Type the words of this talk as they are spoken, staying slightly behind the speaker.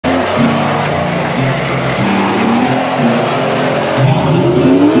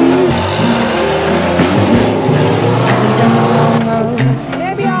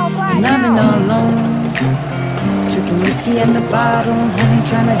at the bottle, honey,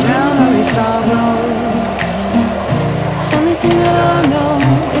 trying to drown all these sorrows. Only thing that I know,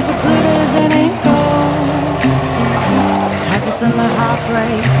 if it glitters, it ain't gold. I just let my heart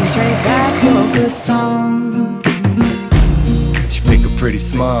break and trade that for a good song. You figure pretty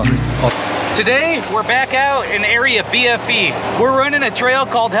smart. Today, we're back out in area BFE. We're running a trail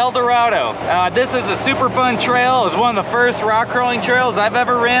called Helldorado. This is a super fun trail. It was one of the first rock crawling trails I've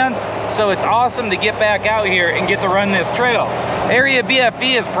ever ran. So it's awesome to get back out here and get to run this trail. Area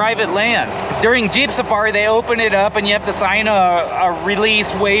BFE is private land. During Jeep Safari, they open it up and you have to sign a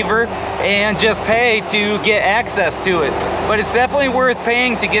release waiver and just pay to get access to it. But it's definitely worth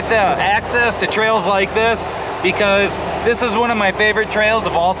paying to get the access to trails like this, because this is one of my favorite trails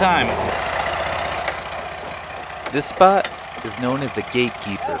of all time. This spot is known as the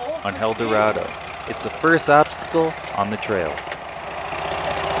Gatekeeper on Helldorado. It's the first obstacle on the trail.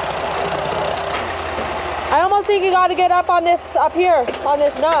 I almost think you got to get up on this, up here, on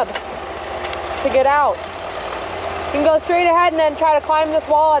this nub to get out. You can go straight ahead and then try to climb this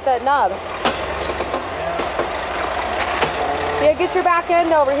wall at that nub. Yeah, get your back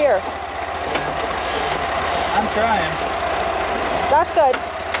end over here. I'm trying. That's good.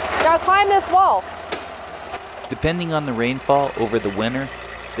 Now climb this wall. Depending on the rainfall over the winter,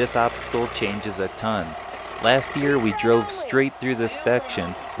 this obstacle changes a ton. Last year we drove straight through this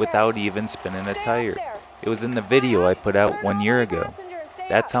section without even spinning a tire. It was in the video I put out 1 year ago.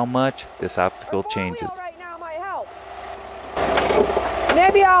 That's how much this obstacle changes.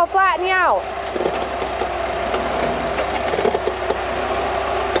 Maybe I'll flatten you out.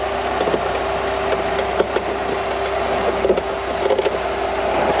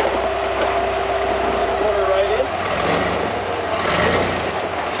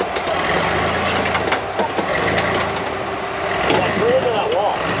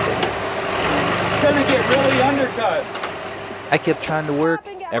 I kept trying to work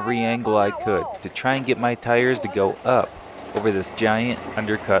every angle I could to try and get my tires to go up over this giant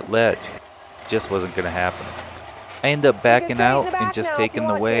undercut ledge. Just wasn't going to happen. I ended up backing out and just taking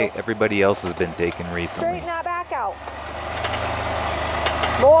the way everybody else has been taking recently. Straighten that back out.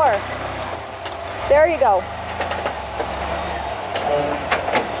 More. There you go.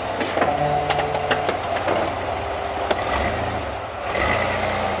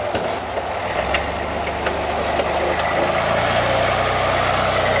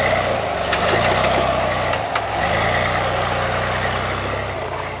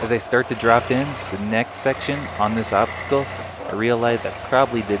 As I start to drop in the next section on this obstacle, I realize I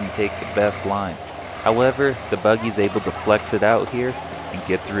probably didn't take the best line. However, the buggy's able to flex it out here and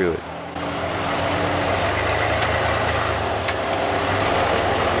get through it.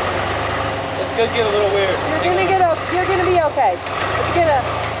 This could get a little weird. You're gonna be okay.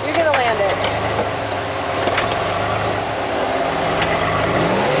 You're gonna land it.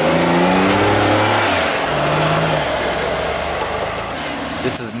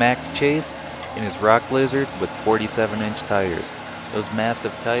 This is Max Chase in his Rock Blizzard with 47-inch tires. Those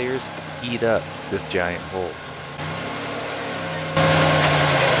massive tires eat up this giant hole.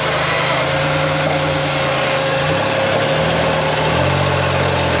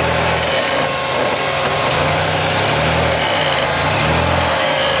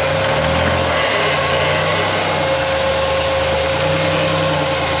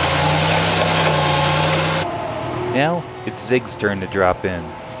 Now, it's Zig's turn to drop in.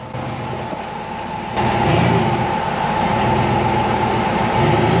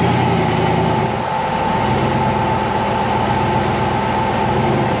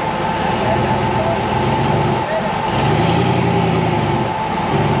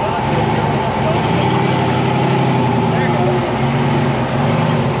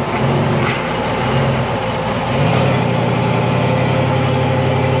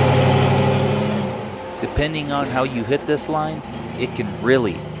 Depending on how you hit this line, it can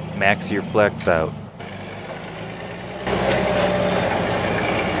really max your flex out.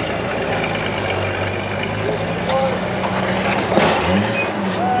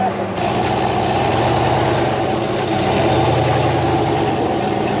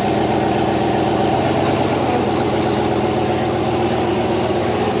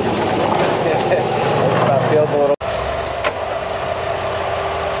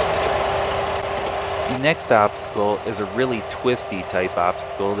 The next obstacle is a really twisty type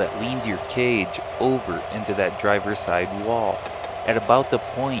obstacle that leans your cage over into that driver's side wall. At about the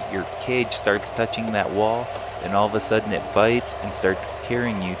point your cage starts touching that wall, then all of a sudden it bites and starts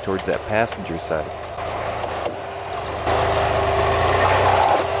carrying you towards that passenger side.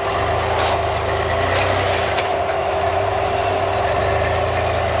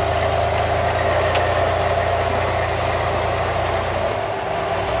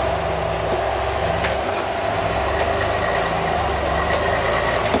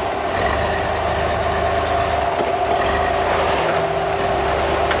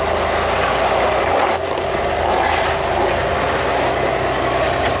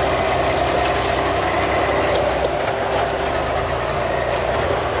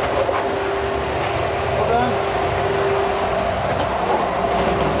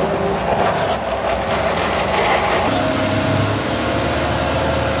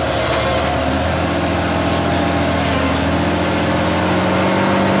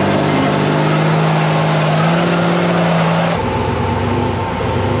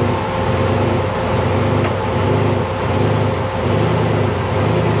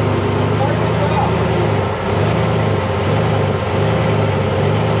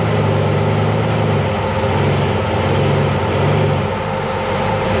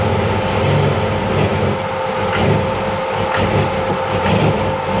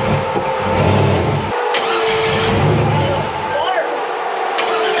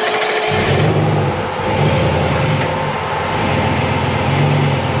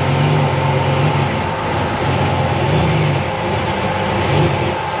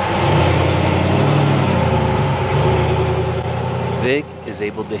 is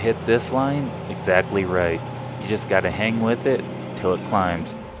able to hit this line exactly right. You just gotta hang with it till it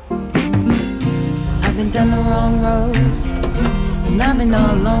climbs. I've been down the wrong road, and I've been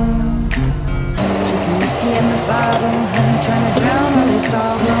all alone, drinking whiskey in the bottle, honey, trying to drown all this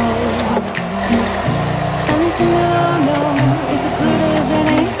sorrow. Only thing that I know, if it glitters, it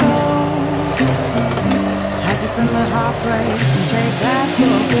ain't gold. I just let my heart break and trade that for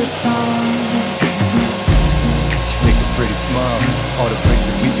a good song. Pretty small. All the breaks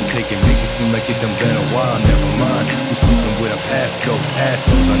that we be taking make it seem like it done been a while. Never mind, we sleeping with our past ghosts. Ask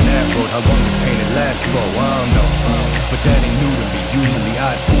those on that road, how long this pain it lasts for? I don't know, but that ain't new to me. Usually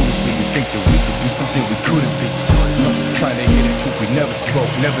I'd foolishly just think that we could be something we couldn't be. Trying to hear the truth we never spoke,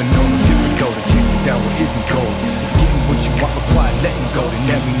 never known no different though. To chasing down what isn't gold. If getting what you want required letting go, then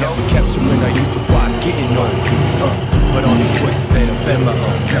that we never capturing our youth required getting old. But all these choices they done been my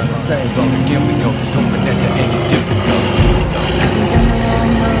own. Down the same road again we go, just hoping that the end is different though. I've been down the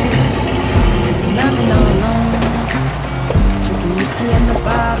wrong road, and I've been all alone, drinking whiskey in the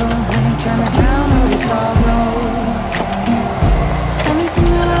bottle, honey, trying to drown all this sorrow. Only thing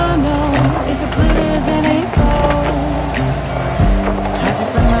that I know, if it glitters, it ain't gold. I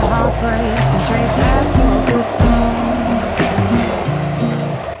just let my heart break and trade that for a good song.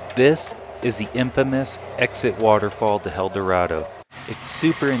 This is the infamous exit waterfall to Helldorado. It's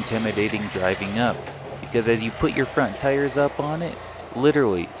super intimidating driving up, because as you put your front tires up on it,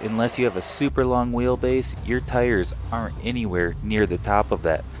 literally, unless you have a super long wheelbase, your tires aren't anywhere near the top of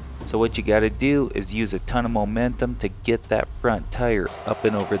that. So what you gotta do is use a ton of momentum to get that front tire up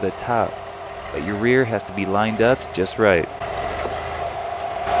and over the top. But your rear has to be lined up just right.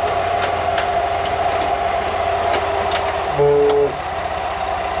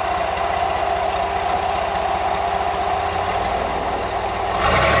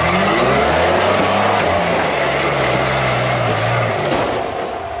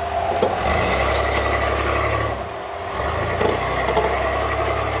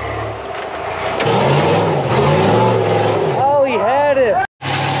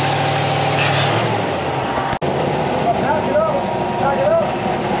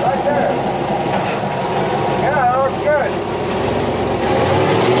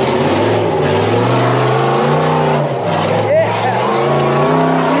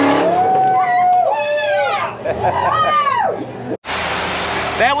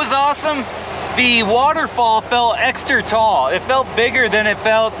 That was awesome. The waterfall felt extra tall. It felt bigger than it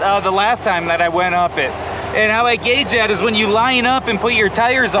felt the last time that I went up it. And how I gauge that is when you line up and put your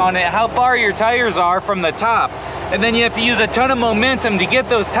tires on it, how far your tires are from the top. And then you have to use a ton of momentum to get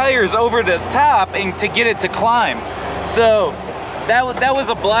those tires over the top and to get it to climb. So that was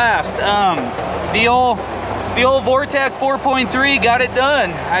a blast. The old Vortec 4.3 got it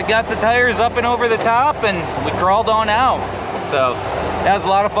done. I got the tires up and over the top and we crawled on out. So that was a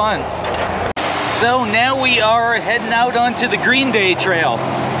lot of fun. So now we are heading out onto the Green Day Trail.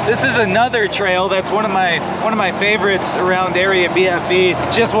 This is another trail that's one of my favorites around area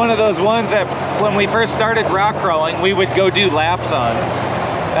BFE. Just one of those ones that when we first started rock crawling, we would go do laps on.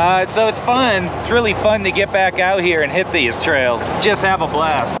 So it's fun. It's really fun to get back out here and hit these trails. Just have a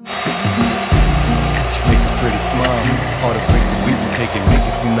blast. Pretty small. All the breaks that we be taking make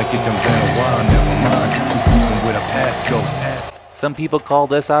it seem like it done been a while. Never mind, we sleeping with our past ghosts. Some people call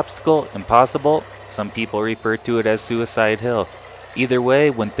this obstacle impossible. Some people refer to it as Suicide Hill. Either way,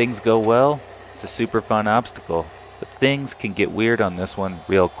 when things go well, it's a super fun obstacle. But things can get weird on this one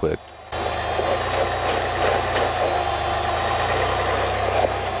real quick.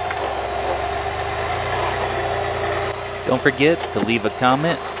 Don't forget to leave a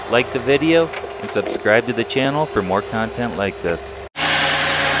comment, like the video, and subscribe to the channel for more content like this.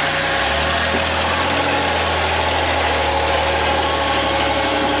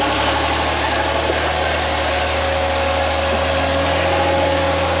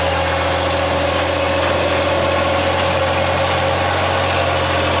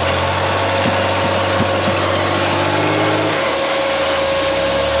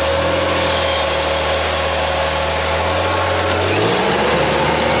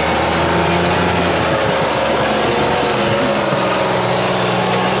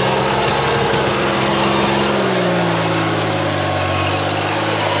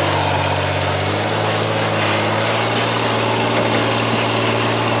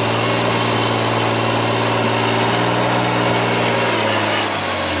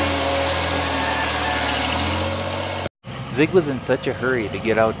 Zig was in such a hurry to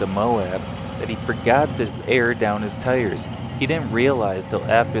get out to Moab that he forgot to air down his tires. He didn't realize till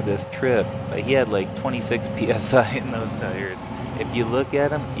after this trip that he had like 26 psi in those tires. If you look at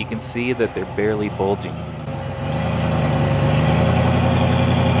them, you can see that they're barely bulging.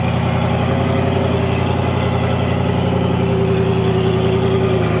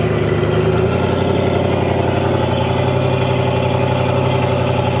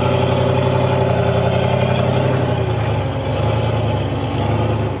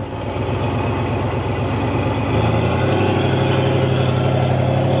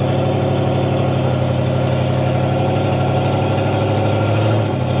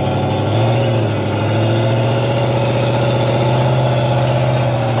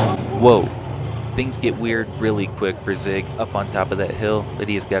 Whoa, things get weird really quick for Zig up on top of that hill that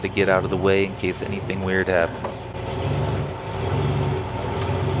he has got to get out of the way in case anything weird happens.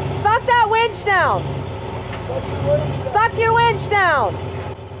 Suck that winch down! Suck your winch down!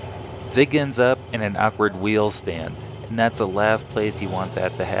 Zig ends up in an awkward wheel stand, and that's the last place you want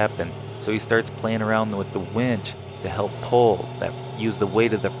that to happen, so he starts playing around with the winch to help pull, use the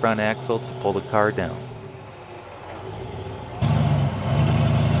weight of the front axle to pull the car down.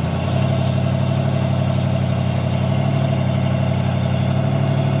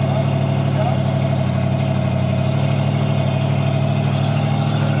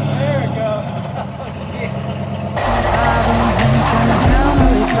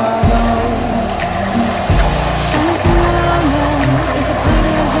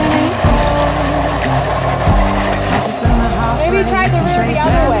 Maybe try the rear the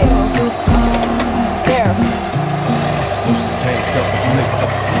other way. There. Loses pain, self-inflicted.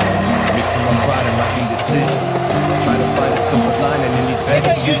 Mixing my pride and my indecision. Trying to find a silver lining in these bad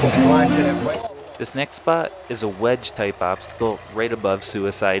decisions. Blind to that right. This next spot is a wedge type obstacle right above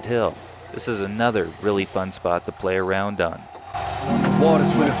Suicide Hill. This is another really fun spot to play around on. On the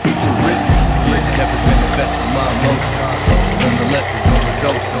waters with a feature rip. Yeah, never been the best with my emotions. Nonetheless, it don't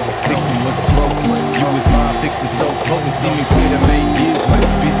result. Dixon was broken. You was my Dixon so potent. Seeming clear to me years. Might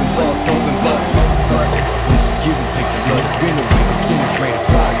just be some false hoping, but this is give and take the blood. Win away, disintegrate a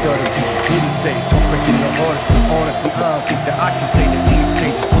product of the people didn't say. So breaking the artist with honesty. I don't think that I can say that in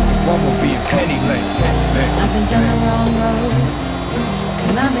exchange is what the one will be a penny lane. I've been down the wrong road,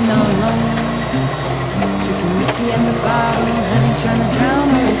 and I've been all alone. Drinking whiskey at the bottle, honey trying to drown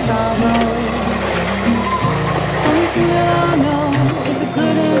all your sorrow. Only thing that I know, if it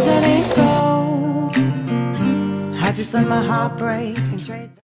glitters, it ain't gold. I just let my heart break and trade.